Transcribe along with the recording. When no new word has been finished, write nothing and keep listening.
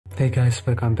Hey guys,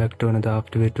 welcome back to another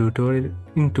After Effects tutorial.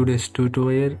 In today's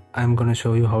tutorial, I'm gonna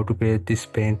show you how to create this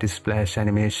paint splash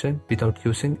animation without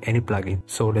using any plugin.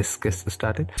 So let's get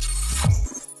started.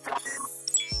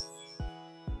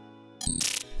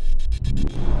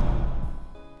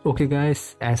 Okay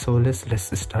guys, as always,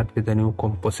 let's start with a new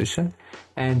composition,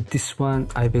 and this one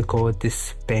I will call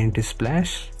this paint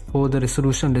splash. For the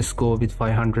resolution, let's go with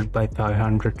 500 by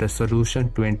 500 resolution,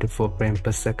 24 frames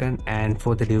per second, and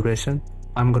for the duration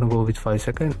I'm gonna go with 5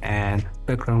 seconds, and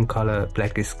background color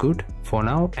black is good for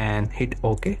now, and hit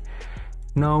OK.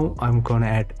 Now I'm gonna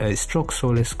add a stroke, so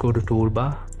let's go to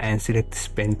toolbar and select this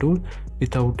pen tool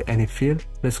without any fill.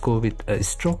 Let's go with a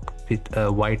stroke, with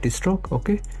a white stroke.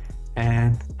 Okay,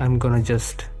 and I'm gonna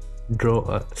just draw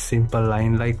a simple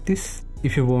line like this.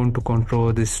 If you want to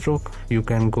control this stroke, you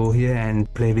can go here and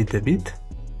play with the width.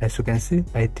 As you can see,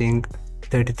 I think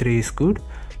 33 is good.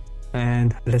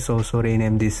 And let's also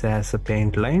rename this as a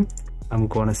paint line. I'm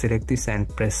gonna select this and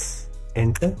press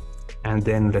enter, and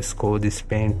then let's go this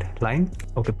paint line.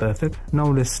 Okay, perfect. Now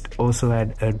let's also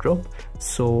add a drop,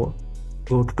 so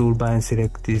go to toolbar and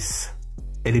select this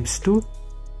ellipse tool.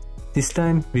 This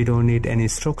time we don't need any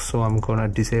stroke, so I'm gonna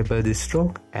disable this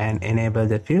stroke and enable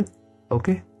the fill.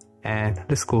 Okay, and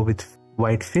let's go with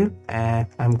white fill, and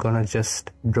I'm gonna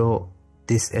just draw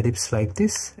this ellipse like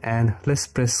this, and let's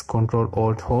press Ctrl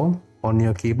Alt Home on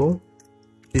your keyboard.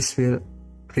 This will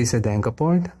reset the anchor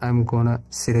point. I'm gonna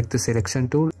select the selection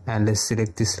tool, and let's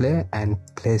select this layer and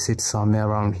place it somewhere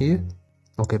around here.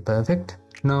 Okay, perfect.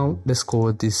 Now let's go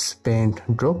with this paint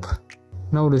drop.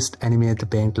 Now let's animate the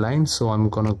paint line, so I'm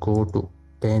gonna go to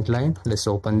paint line. Let's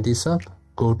open this up,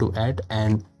 go to add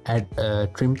and add a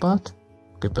trim path.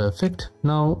 Okay, perfect.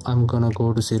 Now I'm gonna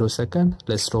go to 0 second.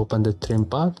 Let's open the trim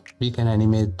path. We can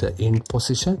animate the end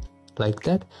position like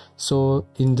that. So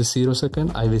in the 0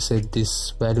 second, I will set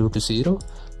this value to 0.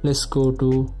 Let's go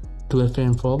to 12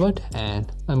 frame forward,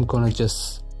 and I'm gonna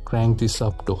just crank this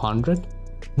up to 100.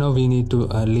 Now we need to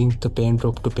link the paint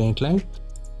drop to paint line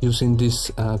using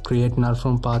this create null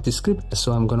from path script.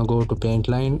 So I'm gonna go to paint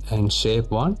line and shape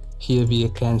 1. Here we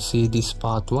can see this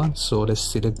path 1, so let's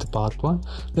select the path 1.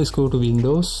 Let's go to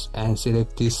Windows and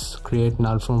select this create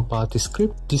null from path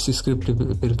script. This script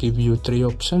will give you 3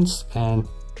 options, and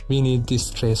we need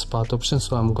this trace path option,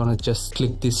 so I'm gonna just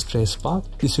click this trace path.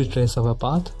 This will trace our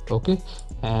path. Okay,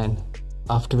 and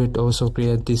after it also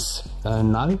create this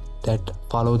null that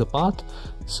follow the path.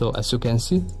 So as you can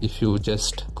see, if you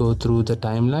just go through the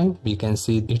timeline, we can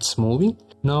see it's moving.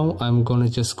 Now I'm gonna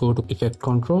just go to effect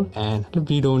control, and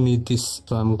we don't need this,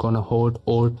 so I'm gonna hold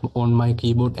Alt on my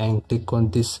keyboard and click on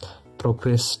this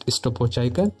progress stopwatch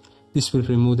icon. This will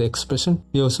remove the expression.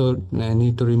 We also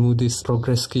need to remove this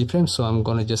progress keyframe, so I'm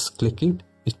gonna just click it.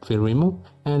 It will remove,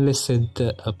 and let's set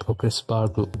the progress bar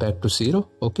to back to 0.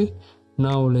 Okay,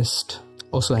 now let's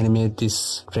also animate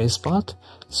this trace path.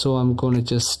 So I'm gonna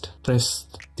just press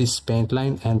this paint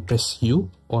line and press U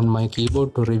on my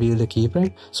keyboard to reveal the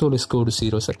keyframe. So let's go to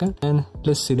 0 second, and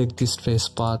let's select this trace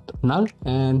path null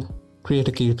and create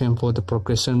a keyframe for the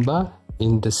progression bar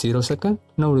in the 0 second.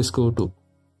 Now let's go to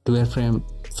 12 frame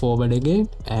forward again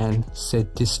and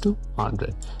set this to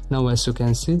 100. Now as you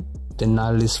can see, the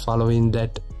null is following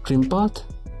that trim path,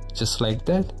 just like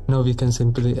that. Now we can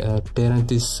simply parent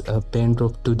this paint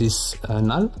drop to this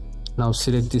null. Now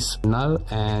select this null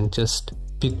and just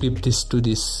pick this to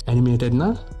this animated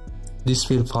null. This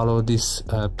will follow this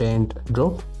paint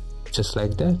drop, just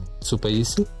like that. Super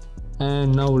easy.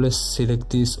 And now let's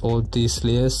select all these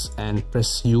layers and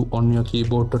press U on your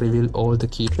keyboard to reveal all the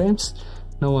keyframes.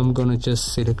 Now I'm gonna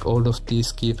just select all of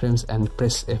these keyframes and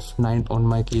press F9 on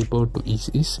my keyboard to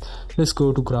ease. Let's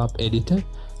go to graph editor,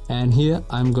 and here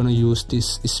I'm gonna use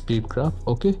this speed graph.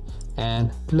 Okay,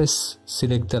 and let's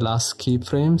select the last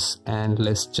keyframes and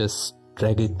let's just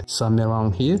drag it somewhere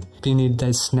around here. We need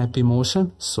that snappy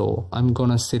motion, so I'm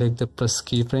gonna select the press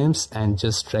keyframes and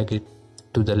just drag it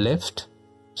to the left,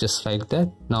 just like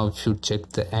that. Now if you check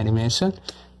the animation,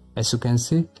 as you can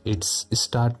see, it's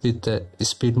start with the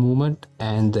speed movement,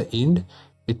 and the end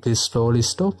it will slowly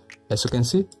stop, as you can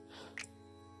see.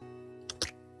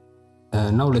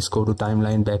 Now let's go to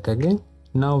timeline back again.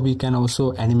 Now we can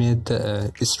also animate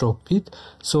the stroke width,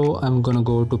 so I'm gonna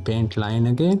go to paint line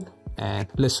again, and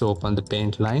let's open the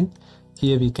paint line.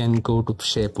 Here we can go to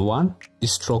shape 1,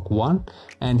 stroke 1,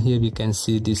 and here we can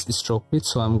see this stroke width.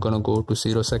 So I'm gonna go to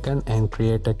 0 second and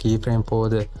create a keyframe for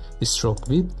the stroke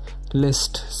width. Let's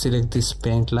select this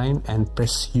paint line and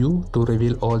press U to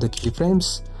reveal all the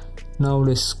keyframes. Now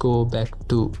let's go back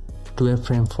to 12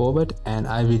 frame forward, and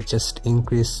I will just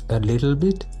increase a little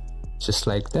bit just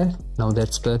like that. Now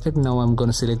that's perfect. Now I'm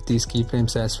gonna select these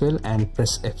keyframes as well and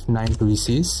press F9 to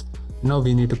ease. Now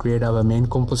we need to create our main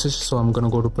composition, so I'm gonna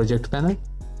go to project panel.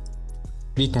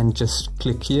 We can just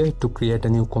click here to create a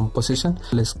new composition.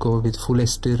 Let's go with full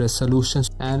HD resolution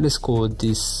and let's go with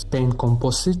this paint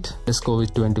composite. Let's go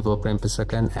with 24 frames per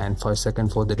second and 5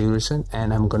 seconds for the duration,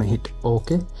 and I'm gonna hit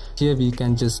OK. Here we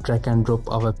can just drag and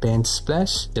drop our paint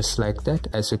splash just like that.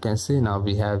 As you can see, now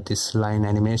we have this line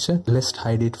animation. Let's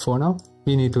hide it for now.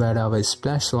 We need to add our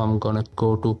splash, so I'm gonna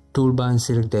go to toolbar and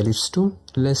select the ellipse tool.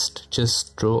 Let's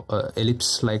just draw an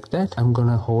ellipse like that. I'm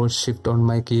gonna hold shift on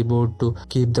my keyboard to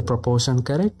keep the proportion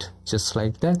correct, just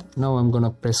like that. Now I'm gonna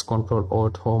press Ctrl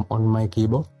Alt Home on my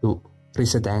keyboard to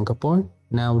reset the anchor point.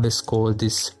 Now let's call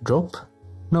this drop.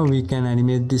 Now we can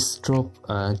animate this drop.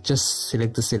 Just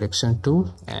select the selection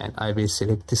tool and I will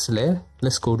select this layer.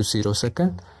 Let's go to 0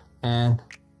 second and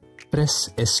press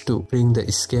S to bring the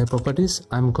scale properties.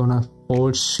 I'm gonna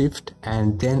hold shift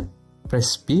and then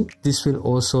press P. This will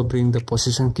also bring the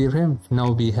position keyframe.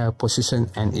 Now we have position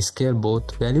and scale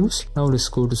both values. Now let's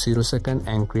go to 0 second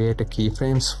and create a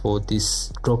keyframes for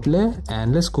this drop layer,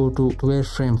 and let's go to 12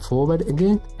 frame forward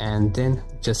again and then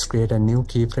just create a new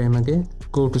keyframe again.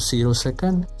 Go to 0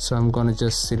 second. So I'm gonna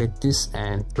just select this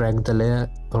and drag the layer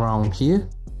around here.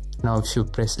 Now if you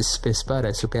press spacebar,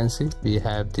 as you can see, we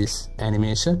have this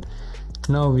animation.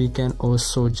 Now we can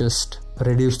also just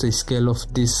reduce the scale of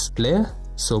this layer.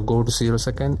 So go to 0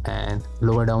 second and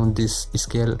lower down this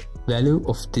scale value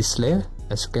of this layer.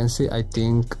 As you can see, I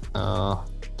think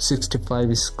 65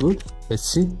 is good. Let's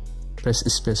see, press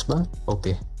spacebar.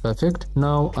 Okay, perfect.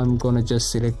 Now I'm gonna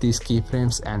just select these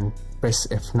keyframes and press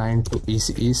F9 to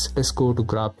ease. Let's go to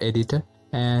graph editor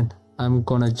and I'm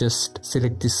gonna just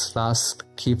select this last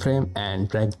keyframe and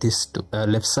drag this to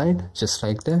left side, just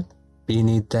like that. We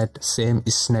need that same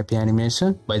snappy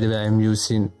animation. By the way, I'm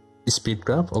using speed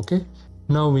graph. Okay,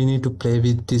 now we need to play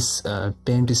with this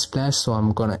paint splash, so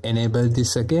I'm gonna enable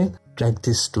this again, drag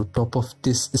this to top of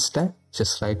this stack,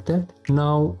 just like that.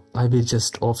 Now I will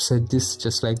just offset this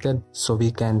just like that, so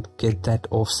we can get that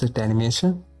offset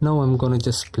animation. Now I'm gonna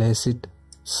just place it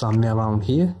somewhere around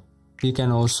here. You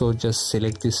can also just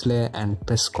select this layer and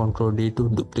press Ctrl D to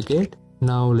duplicate.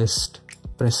 Now let's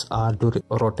press R to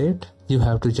rotate. You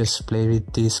have to just play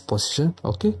with this position.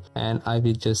 Okay, and I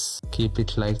will just keep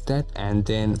it like that and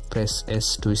then press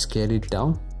S to scale it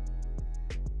down.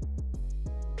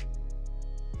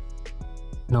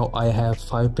 Now I have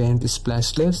 5 paint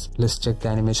splash layers. Let's check the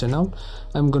animation out.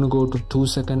 I'm gonna go to 2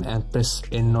 seconds and press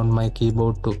N on my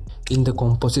keyboard to in the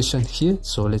composition here.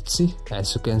 So let's see.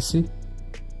 As you can see,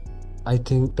 I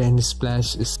think paint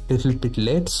splash is a little bit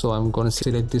late, so I'm gonna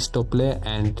select this top layer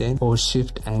and then hold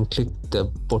shift and click the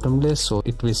bottom layer, so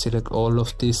it will select all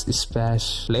of these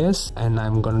splash layers, and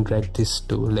I'm gonna drag this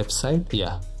to left side.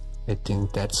 Yeah, I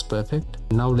think that's perfect.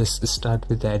 Now let's start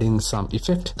with adding some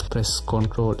effect. Press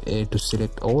Ctrl A to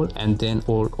select all and then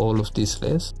hold all of these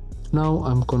layers. Now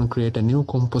I'm gonna create a new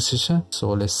composition, so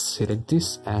let's select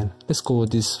this and let's go with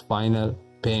this final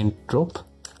paint drop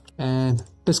and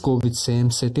let's go with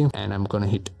same setting and I'm gonna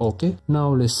hit OK.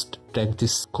 Now let's drag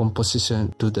this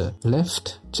composition to the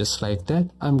left, just like that.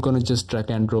 I'm gonna just drag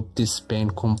and drop this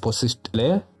paint composite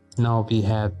layer. Now we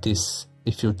have this.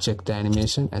 If you check the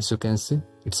animation, as you can see,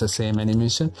 it's the same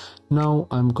animation. Now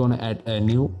I'm gonna add a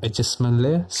new adjustment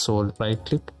layer, so right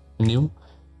click, new,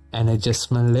 and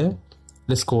adjustment layer.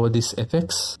 Let's go with this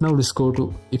effects. Now let's go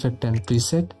to effect and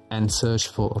preset and search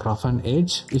for roughen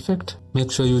edge effect.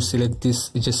 Make sure you select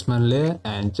this adjustment layer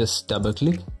and just double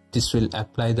click. This will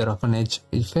apply the roughen edge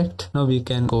effect. Now we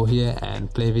can go here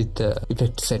and play with the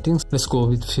effect settings. Let's go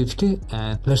with 50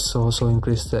 and let's also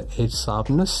increase the edge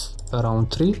sharpness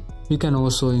around 3. We can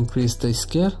also increase the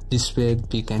scale. This way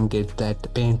we can get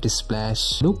that paint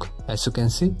splash look, as you can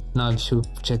see. Now if you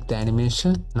check the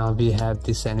animation, now we have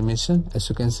this animation. As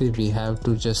you can see, we have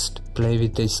to just play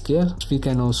with the scale. We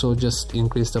can also just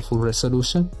increase the full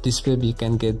resolution. This way we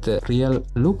can get the real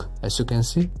look, as you can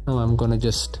see. Now I'm gonna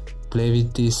just play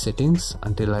with these settings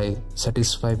until I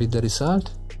satisfy with the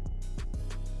result.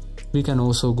 We can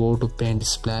also go to paint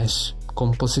splash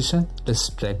composition. Let's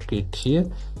drag it here.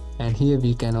 And here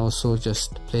we can also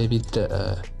just play with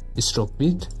the stroke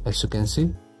width, as you can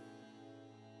see.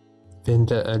 When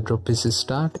the drop is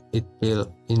start, it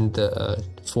will in the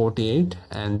 48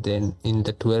 and then in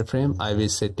the 12 frame I will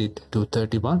set it to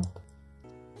 31,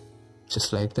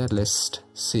 just like that. Let's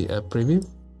see a preview.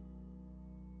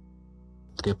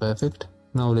 Okay, perfect.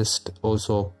 Now let's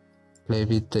also play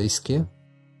with the scale.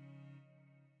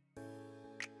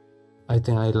 I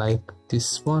think I like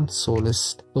this one, so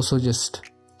let's also just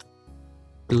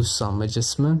do some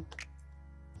adjustment.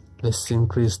 let's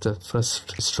increase the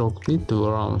first stroke speed to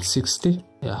around 60.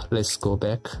 Yeah, let's go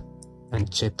back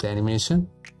and check the animation.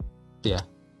 Yeah,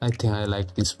 I think I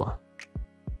like this one.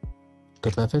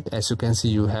 Okay, perfect. As you can see,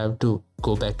 you have to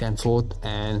go back and forth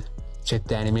and check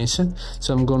the animation.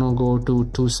 So I'm gonna go to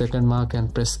 2-second mark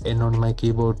and press N on my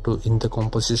keyboard to in the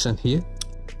composition here.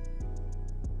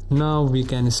 Now we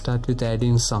can start with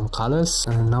adding some colors,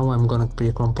 and now I'm gonna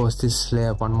pre-compose this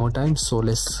layer one more time. So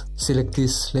let's select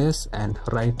these layers and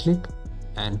right click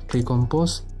and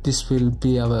pre-compose. This will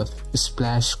be our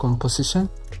splash composition.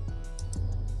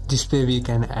 This way we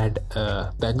can add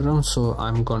a background. So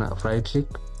I'm gonna right click,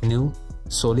 new,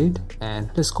 solid, and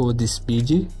let's go with this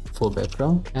BG for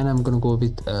background, and I'm gonna go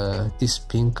with this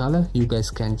pink color. You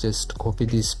guys can just copy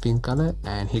this pink color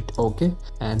and hit OK,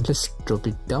 and let's drop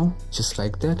it down just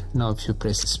like that. Now if you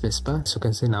press spacebar, so you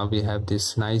can see now we have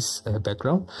this nice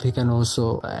background. We can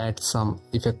also add some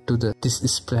effect to this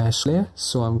splash layer.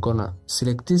 So I'm gonna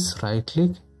select this, right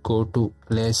click, go to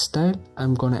layer style.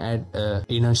 I'm gonna add a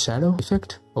inner shadow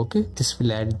effect. Okay, this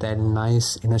will add that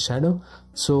nice inner shadow.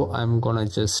 So I'm gonna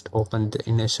just open the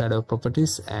inner shadow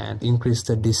properties and increase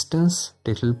the distance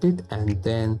a little bit, and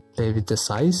then play with the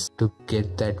size to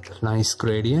get that nice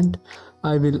gradient.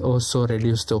 I will also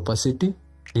reduce the opacity.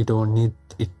 We don't need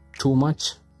it too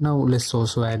much. Now let's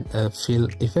also add a fill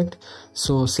effect.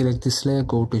 So select this layer,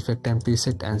 go to effect and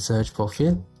preset and search for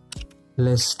fill.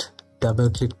 Let's double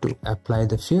click to apply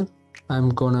the fill. I'm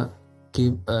gonna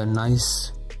give a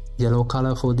nice yellow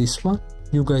color for this one.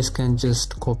 You guys can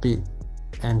just copy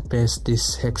and paste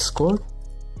this hex code,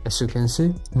 as you can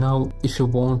see. Now if you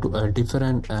want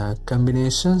different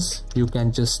combinations, you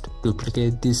can just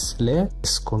duplicate this layer.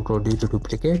 Just Ctrl D to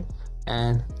duplicate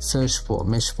and search for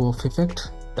mesh warp effect,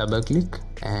 double click,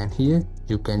 and here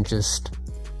you can just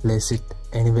place it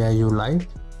anywhere you like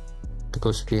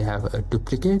because we have a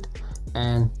duplicate.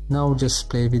 And now just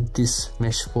play with this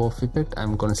mesh warp effect.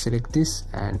 I'm gonna select this,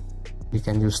 and we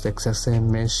can use the exact same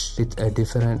mesh with a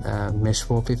different mesh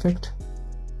warp effect.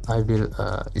 I will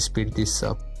speed this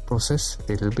up process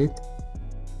a little bit.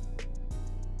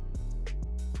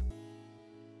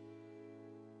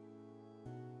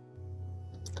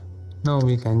 Now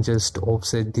we can just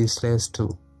offset these layers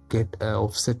to get an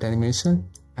offset animation,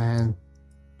 and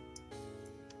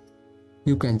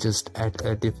you can just add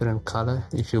a different color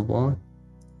if you want.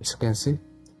 As you can see,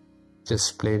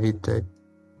 just play with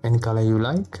any color you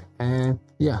like. And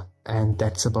yeah, and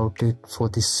that's about it for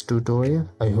this tutorial.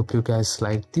 I hope you guys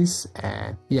like this,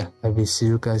 and yeah, I will see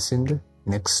you guys in the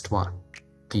next one.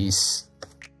 Peace.